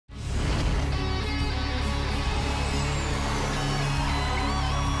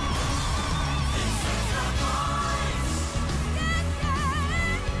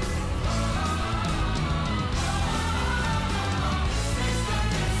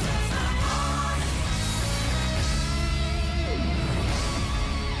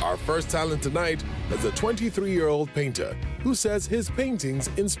Our first talent tonight is a 23-year-old painter who says his paintings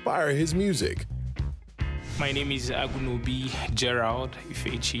inspire his music. My name is Agunobi Gerald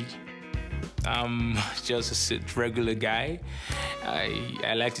Ifechi. I'm just a regular guy.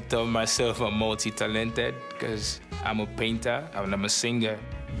 I like to tell myself I'm multi-talented because I'm a painter and I'm a singer.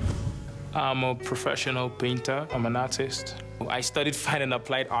 I'm a professional painter. I'm an artist. I studied fine and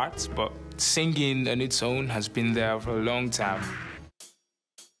applied arts, but singing on its own has been there for a long time.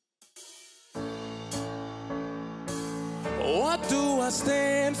 What do I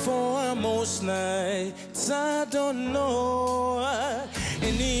stand for most nights? I don't know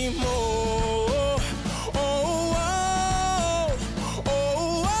anymore.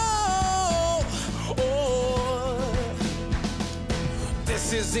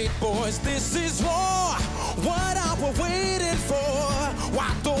 This is it, boys, this is war. What are we waiting for?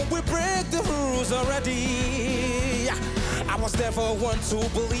 Why don't we break the rules already? I was never one to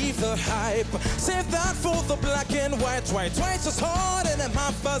believe the hype. Save that for the black and white. Try twice as hard and then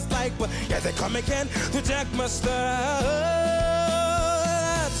my first like. But yeah, they come again to Jack Master.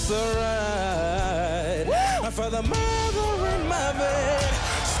 That's alright. For the mother in my bed.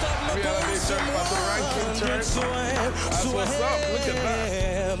 Stop my bones and That's what's up, look at that.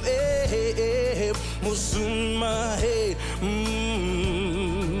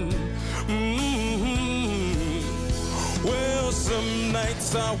 Well, some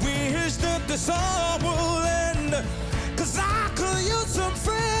nights I wish that this all will end, 'cause I could use some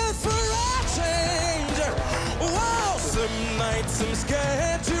friends for a change. Well, some nights I'm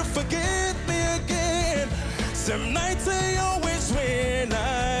scared to forget me again. Some nights I always win,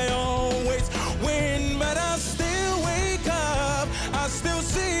 I always win, but I still wake up, I still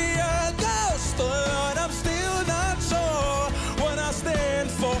see a ghost, Lord, I'm still not sure what I stand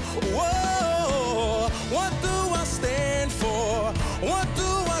for. Whoa, what do I stand for? What do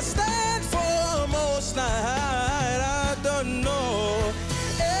I stand for most night? I don't know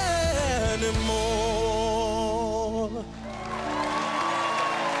anymore.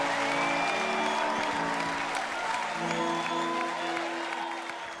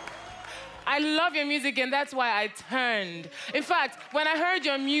 I love your music, and that's why I turned. In fact, when I heard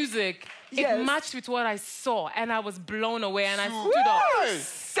your music, it matched with what I saw, and I was blown away, and I stood up.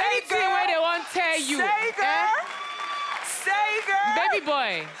 Anything where they won't tell you. Say, girl. Say, girl. Baby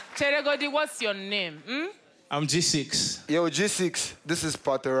boy, Cheregodi, what's your name? I'm G6. Yo, G6, this is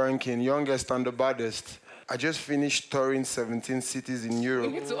Patoranking, youngest and the baddest. I just finished touring 17 cities in Europe.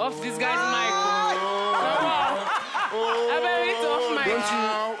 We need to off this guy's mic. I bet we need to off mic.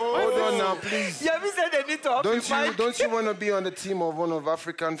 Hold on now, please. Yeah, we said they need to off the mic. Don't you want to be on the team of one of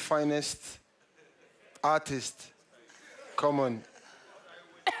Africa's finest artists? Come on.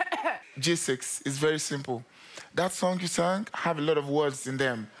 G6 is very simple. That song you sang have a lot of words in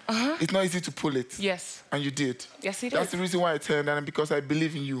them. It's not easy to pull it. Yes. And you did. Yes, it That's is. the reason why I turned, and because I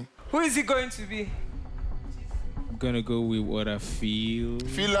believe in you. Who is he going to be? I'm gonna go with what I feel.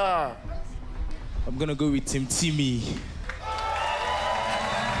 Fila. I'm gonna go with Tim Timmy.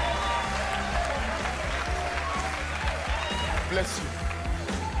 Bless you.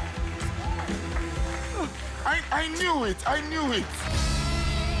 I knew it. I knew it.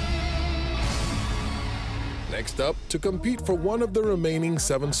 Next up, to compete for one of the remaining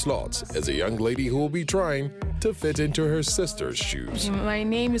 7 slots, is a young lady who will be trying to fit into her sister's shoes. My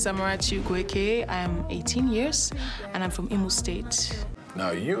name is Amarachi Ugoeke. I'm 18 years, and I'm from Imo State.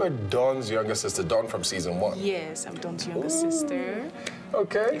 Now, you are Dawn's younger sister, Dawn from season 1. Yes, I'm Don's younger sister.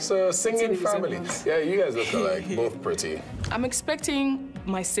 Okay, so a singing family. Yeah, you guys look alike, both pretty. I'm expecting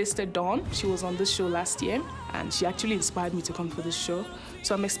my sister Dawn. She was on this show last year, and she actually inspired me to come for this show.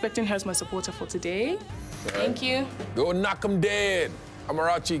 So I'm expecting her as my supporter for today. Thank you. Go knock 'em dead.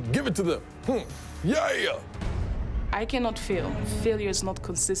 Amarachi, give it to them. Yeah. I cannot fail. Failure is not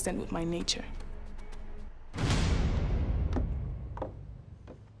consistent with my nature.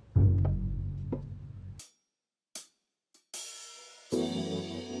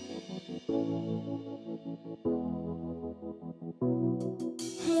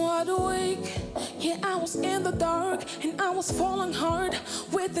 Wide awake, yeah, I was in the dark and I was falling hard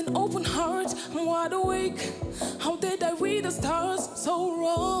with an open heart. I'm wide awake. How did I read the stars so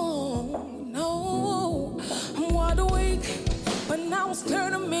wrong? No, I'm wide awake, but now it's clear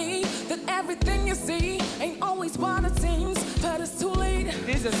to me that everything you see ain't always what it seems. But it's too late.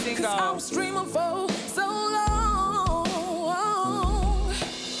 This is a single. 'Cause I was dreaming for so long.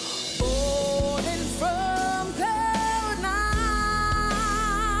 Falling from cloud nine,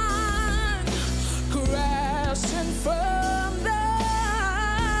 crashing from the.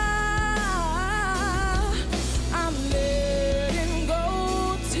 I'm letting go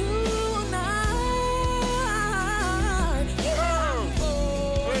tonight.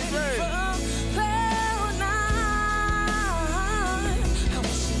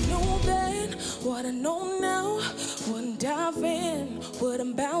 I know now, wouldn't dive in,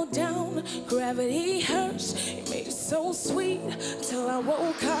 wouldn't bow down. Gravity hurts, it made it so sweet till I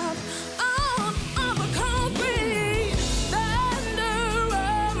woke up on the concrete. Thunder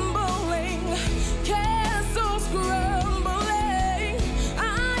rumbling, castles crumbling.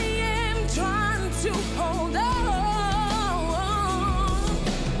 I am trying to hold on.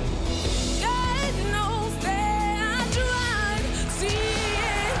 God knows that I tried,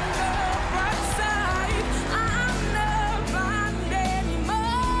 seeing the bright side. I'm not blind anymore.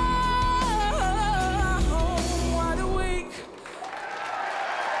 Wide awake.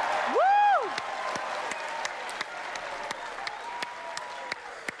 Woo!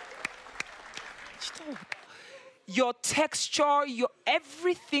 Your texture, your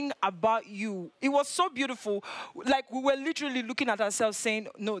everything about you, it was so beautiful. Like we were literally looking at ourselves saying,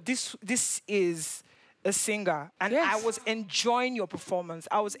 no, this is a singer. And Yes. I was enjoying your performance.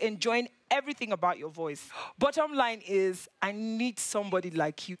 I was enjoying everything about your voice. Bottom line is, I need somebody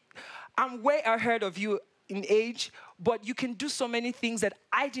like you. I'm way ahead of you in age, but you can do so many things that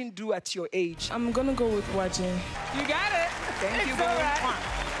I didn't do at your age. I'm gonna go with Wajin. You got it. Thank you very much.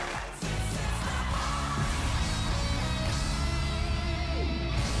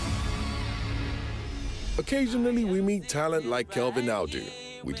 Occasionally, we meet talent like Kelvin Audu,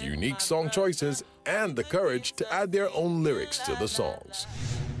 with unique song choices and the courage to add their own lyrics to the songs.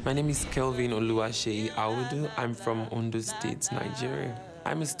 My name is Kelvin Oluwaseyi Audu. I'm from Ondo State, Nigeria.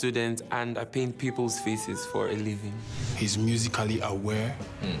 I'm a student and I paint people's faces for a living. He's musically aware.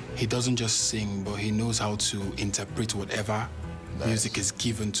 He doesn't just sing, but he knows how to interpret whatever music is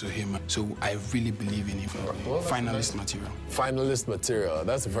given to him. So I really believe in him. Well, Finalist material. Finalist material.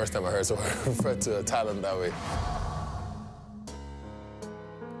 That's the first time I heard someone refer to a talent that way.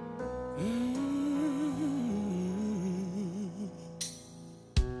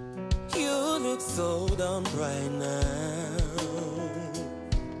 You look so damn bright now.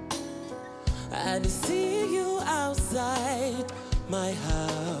 I see you outside my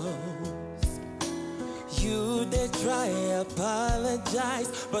house. You did try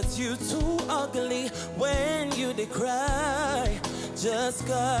apologize, but you too ugly when you did cry. Just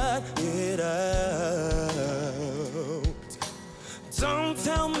cut it out. Don't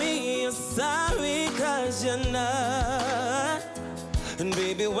tell me you're sorry, 'cause you're not. And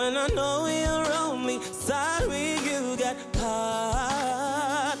baby, when I know you're only sorry you got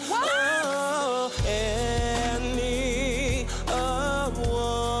caught. Oh, any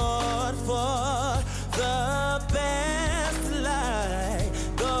award for the best lie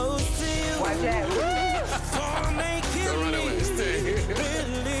goes to you. For making me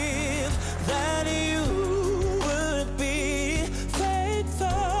believe that you would be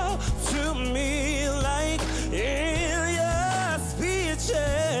faithful to me, like in your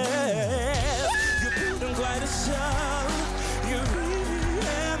speeches. You put on quite a show. You really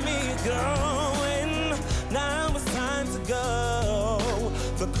had me going. Now it's time to go.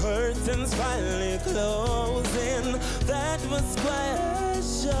 The curtains finally closing. That was quite a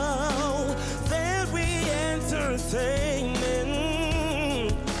show. Very entertaining.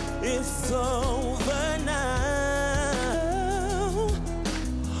 It's over now.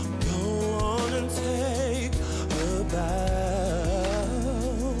 Go on and take a bow.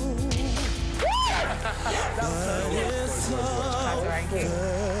 But it's over now.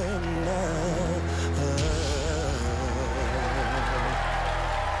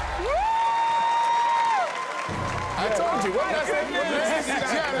 I told you, what did I say? No.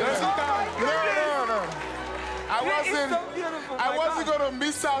 I wasn't going to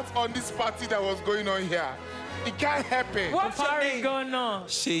miss out on this party that was going on here. It can't happen. What's your Party's name? going on.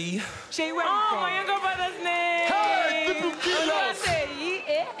 She. Shay, where Oh, you from? my younger brother's name. Hey, people kill us.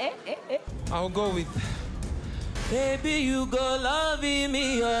 I'll go with. Baby, you go love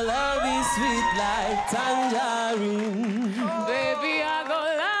me, your love is sweet like tangerine. Baby, I go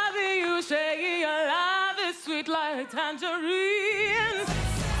love you, Shaggy. Your love is sweet like tangerine.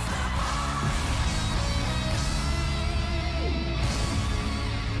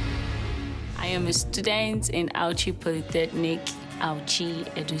 I am a student in Auchi Polytechnic, Auchi,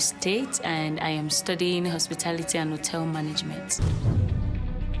 Edo State, and I am studying hospitality and hotel management.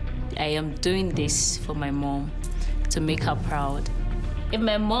 I am doing this for my mom, to make her proud. If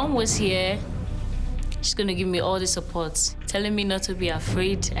my mom was here, she's gonna give me all the support, telling me not to be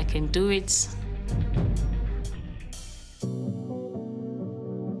afraid, I can do it.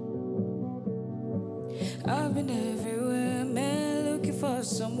 I've been everywhere, man, looking for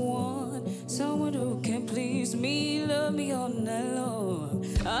someone who can please me, love me all night long.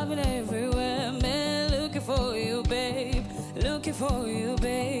 I've been everywhere, man, looking for you, babe,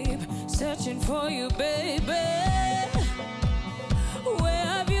 searching for you, baby. Where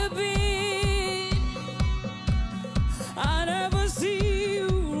have you been? I never see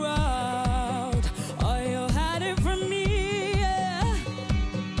you out. Are you hiding from me? Yeah.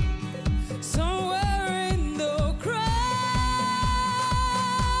 Somewhere in the crowd.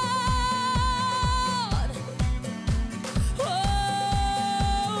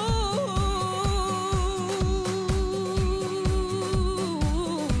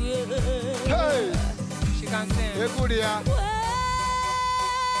 Hey! She can sing. Hey, good, yeah. Where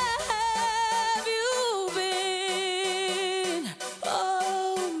have you been?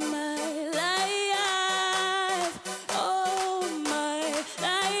 Oh my life, oh my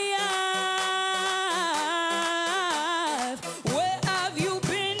life. Where have you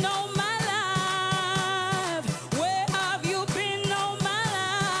been all my life? Where have you been all my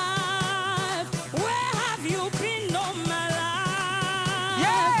life? Where have you been all my life?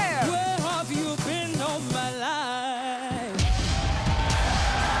 Yeah! Where have you been all my life?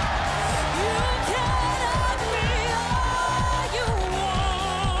 You can have me all you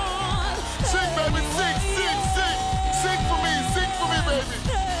want. Sing, baby, sing, sing, sing. Sing for me, baby.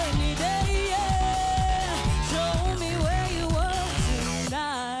 Any day, yeah. Show me where you are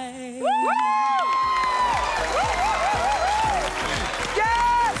tonight.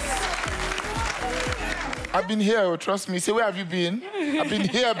 Yes! I've been here, oh, trust me. Say, where have you been? I've been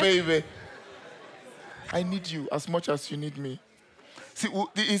here, baby. I need you as much as you need me. See,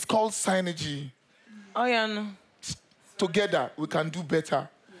 it's called synergy. Oh, yeah, no. Together, we can do better.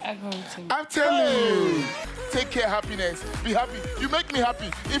 I don't think. I'm telling you. Take care, happiness. Be happy. You make me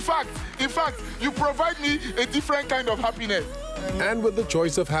happy. In fact, you provide me a different kind of happiness. And with the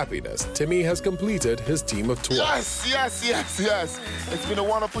choice of happiness, Timmy has completed his team of 12. Yes. It's been a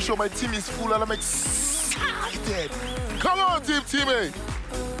wonderful show. My team is full and I'm excited. Come on, Timmy.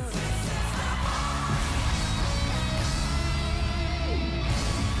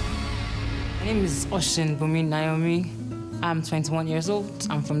 My name is Oshin Bumi Naomi. I'm 21 years old.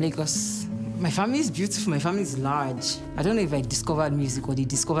 I'm from Lagos. My family is beautiful. My family is large. I don't know if I discovered music or they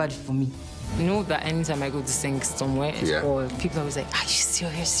discovered it for me. You know that anytime I go to sing somewhere, or people always like, are you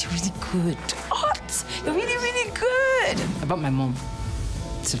serious? You're really good. What? You're really, really good. About my mom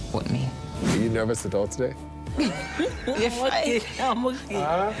to support me. Are you nervous at all today? I'm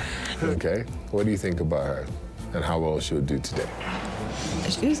okay. Okay. What do you think about her and how well she'll do today?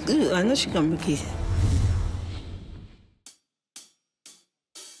 She's good. I know she can make it.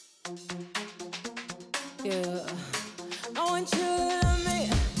 Yeah. I want you to love me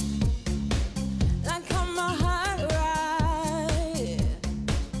like I'm a hot ride.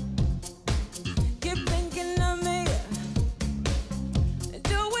 Keep thinking of me,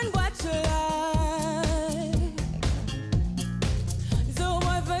 doing what you like. So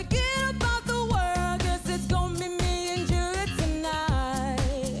I forget about the world, 'cause it's gonna be me and you tonight.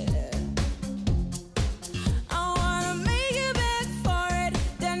 I wanna make you beg for it,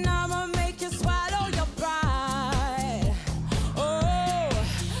 then I'ma make you swallow your pride. Oh,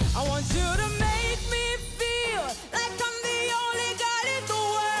 I want you to make me feel like I'm the only girl in the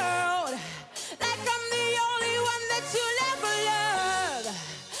world, like I'm the only one that you'll ever love,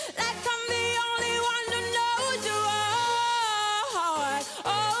 like I'm the only one who knows your heart,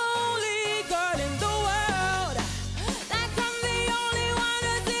 only girl in the world, like I'm the only one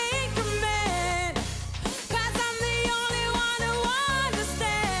who's in command, 'cause I'm the only one who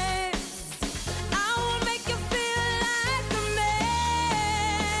understands. I will make you feel like a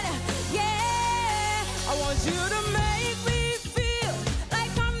man, yeah. I want you to make me feel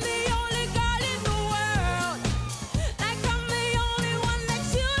like I'm the only girl in the world, like I'm the only one that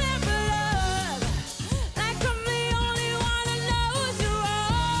you'll ever love, like I'm the only one who knows your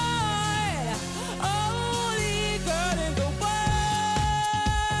heart, only girl in the world,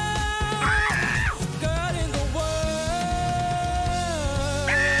 girl in the world.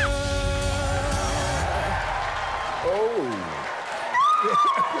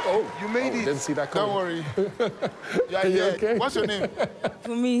 Oh, you made it. Didn't see that coming. Don't worry. Are you okay? What's your name?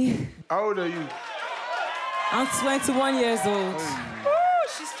 For me, How old are you? I'm 21 years old. Oh,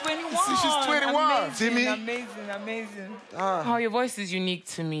 she's 21. She's 21. Amazing, amazing. Oh, your voice is unique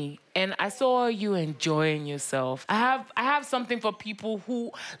to me, and I saw you enjoying yourself. I have something for people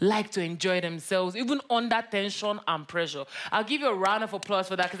who like to enjoy themselves, even under tension and pressure. I'll give you a round of applause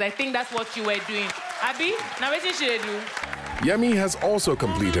for that, because I think that's what you were doing. Abi, now what should I do? Yemi has also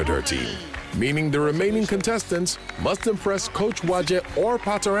completed her team, meaning the remaining contestants must impress Coach Waje or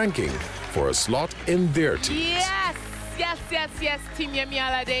Patoranking for a slot in their teams. Yes. Team Yemi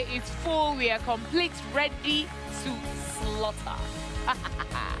Alade is full. We are complete, ready to slaughter.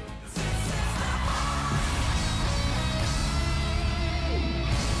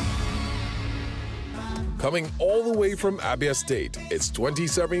 Coming all the way from Abia State, it's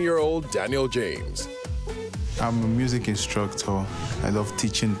 27-year-old Daniel James. I'm a music instructor. I love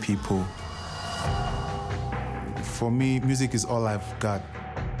teaching people. For me, music is all I've got.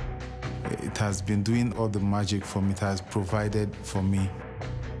 It has been doing all the magic for me. It has provided for me.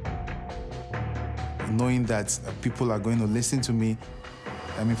 Knowing that people are going to listen to me,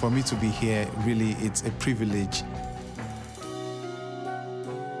 I mean, for me to be here, really, it's a privilege.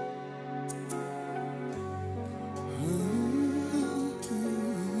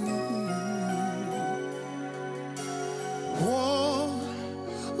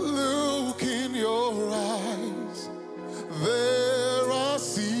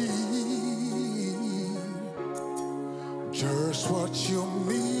 Just what you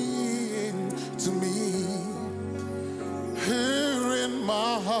mean to me. Here in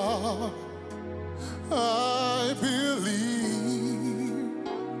my heart, I believe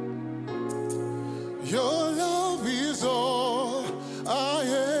your love is all I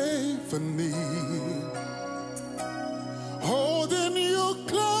ever need. Holding you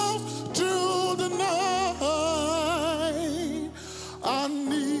close to the night, I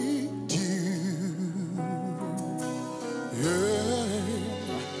need you. Yeah,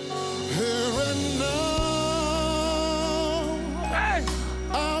 here and now,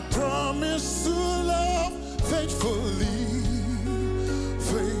 I promise to love faithfully,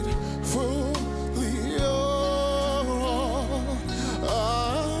 faithfully. You're all I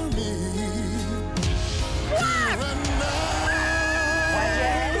need. Here and now,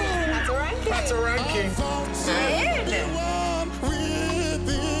 That's a ranking. with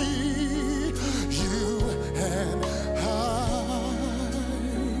thee, you and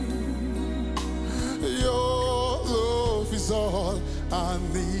your love is all I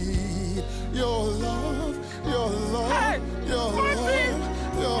need. Your love, your love, your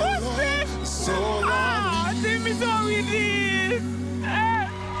love, your love is all I need.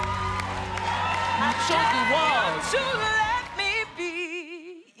 To let me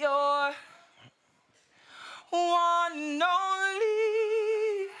be your one and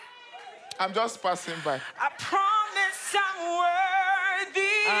only. I'm just passing by. I promise I'm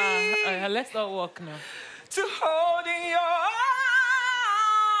worthy. Let's not walk now. To hold in your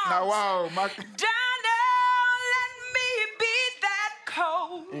arms. Now, wow, Mark. Daniel, let me be that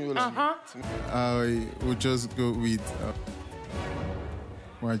cold. I would just go with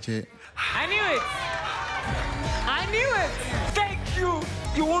Waje. I knew it. I knew it. Thank you.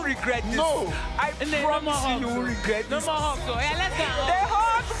 You won't regret this. No. I promise you won't regret No this. more hugs. So, yeah, let's go. The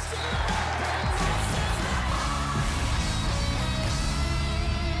hugs.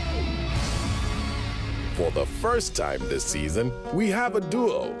 For the first time this season, we have a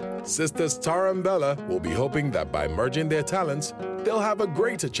duo. Sisters Tara and Bella will be hoping that by merging their talents, they'll have a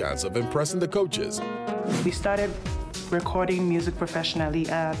greater chance of impressing the coaches. We started recording music professionally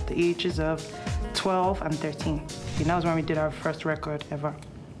at the ages of 12 and 13. And that was when we did our first record ever.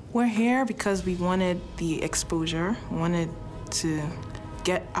 We're here because we wanted the exposure, wanted to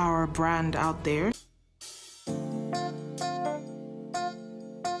get our brand out there.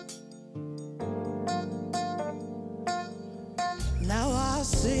 Now I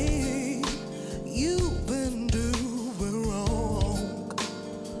see you've been doing wrong.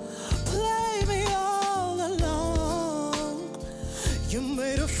 Play me all along. You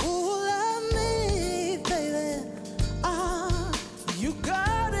made a fool of me, baby. You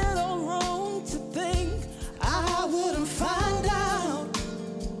got it all wrong to think I wouldn't find out.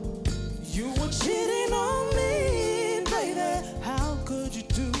 You were cheating on me, baby. How could you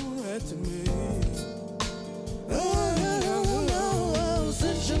do that to me?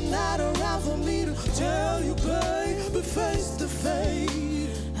 Since you're not around for me to tell you, baby, face to face,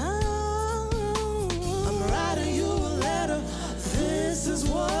 I'm writing you a letter. This is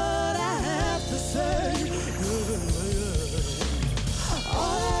what I have to say.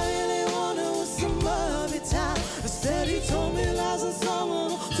 All I really wanted was some of your time. Instead, he told me lies and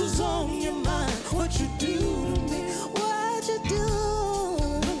someone who's on your mind. What you do to me? What you do?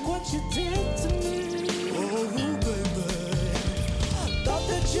 Look what you did to me. Oh, baby. Thought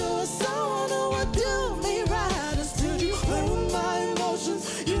that you were someone who would do me right. Instead, you play with my emotions.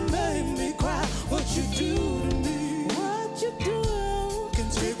 You made me cry. What you do to me? What you do? Can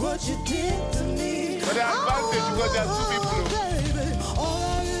take what you did to me. But the advantage because there are two people. Baby, all I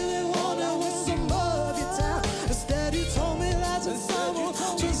really wanted was some of your time. Instead, you told me lies and someone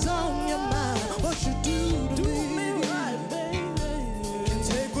was on your mind. What you do to me right, baby. Can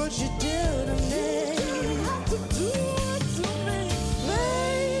take what you did to me. You have to do it to me,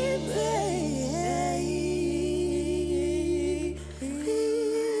 baby.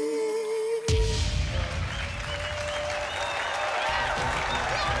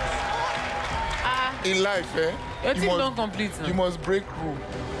 in life, eh? Your team don't complete now. You must break rule.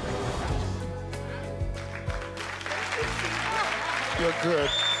 You're good.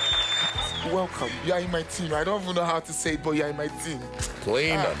 Welcome. You are in my team. I don't even know how to say it, but you are in my team.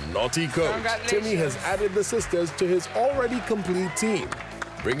 Playing a naughty coach, Timmy has added the sisters to his already complete team,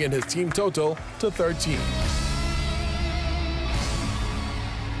 bringing his team total to 13.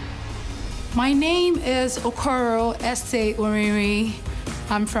 My name is Okoro Estee Oriri.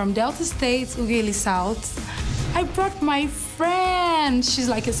 I'm from Delta State, Ughelli South. I brought my friend. She's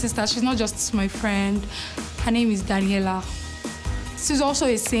like a sister. She's not just my friend. Her name is Daniela. She's also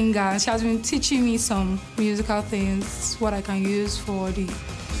a singer. She has been teaching me some musical things, what I can use for the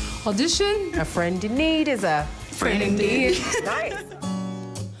audition. A friend in need is a friend indeed. Nice.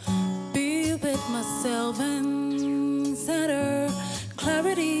 Be with myself and center,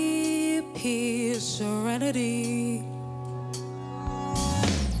 clarity, peace, serenity.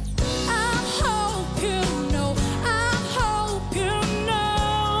 I hope you know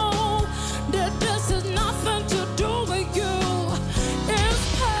that this has nothing to do with you.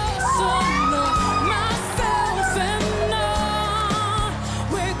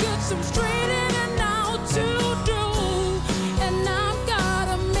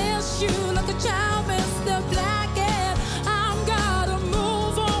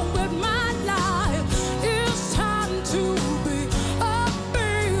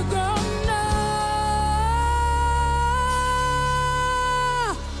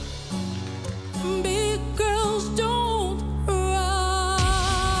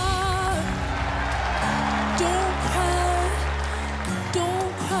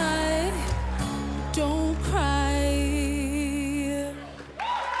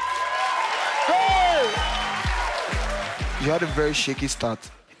 You had a very shaky start,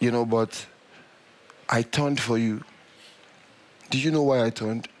 you know, but I turned for you. Do you know why I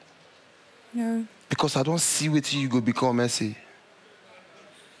turned? No. Because I don't see what you go become Messi.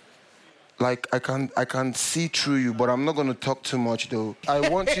 Like I can see through you, but I'm not gonna talk too much though. I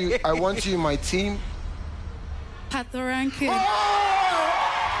want you in my team. At the ranking.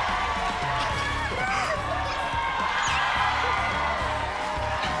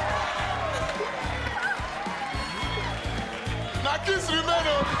 Kiss remain on. I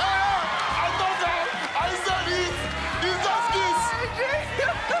thought that. I said it. It's just kiss.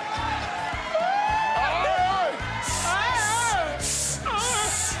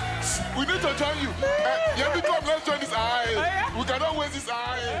 We need to join you. Yeah, come, let's join this eye. We cannot waste this eye.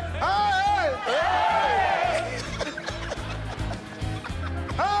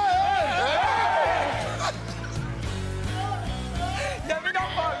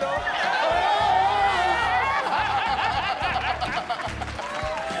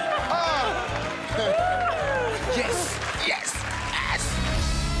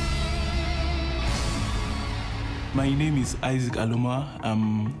 My name is Isaac Aloma.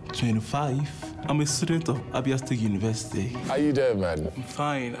 I'm 25. I'm a student of Abia State University. How you doing, man? I'm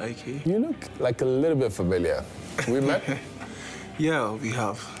fine, IK. You look like a little bit familiar. We met? Yeah, we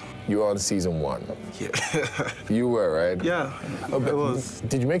have. You were on season 1. Yeah. You were, right? Yeah, I was.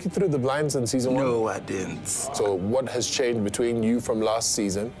 Did you make it through the blinds in season 1? No, I didn't. So what has changed between you from last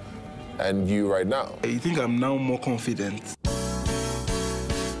season and you right now? I think I'm now more confident.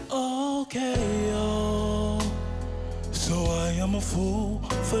 Okay, so I am a fool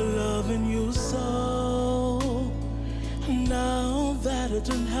for loving you so. Now that I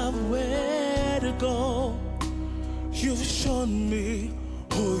don't have where to go, you've shown me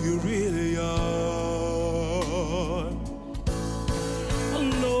who you really are.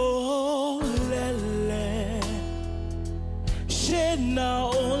 No, Lele, she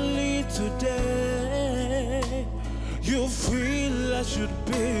now only today. You feel I should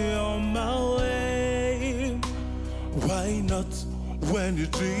be on my way. Why not when you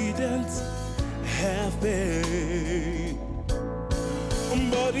didn't have me?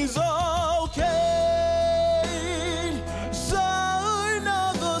 But it's okay, so I'm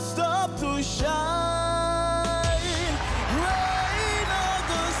not gonna stop to shine. Rain not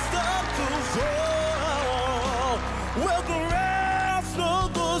gonna stop to fall. Well, grass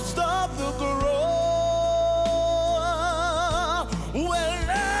not gonna stop the growth. Well,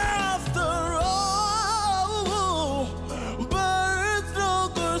 after all, birds not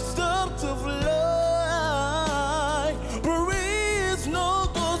gonna stop to fly. Breeze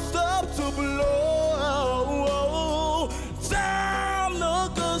not gonna stop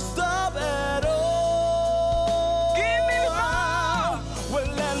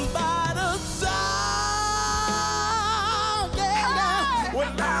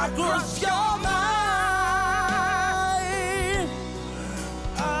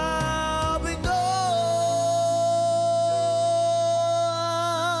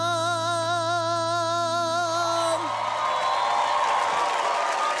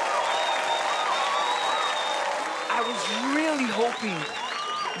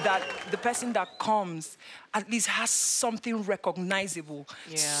hoping that the person that comes at least has something recognizable,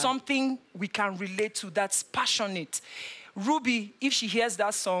 something we can relate to that's passionate. Ruby, if she hears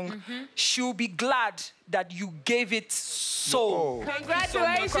that song, she'll be glad that you gave it soul.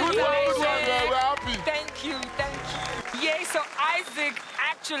 Congratulations, We're happy. Thank you, thank you. Yay, so Isaac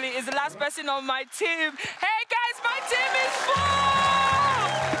actually is the last person on my team. Hey,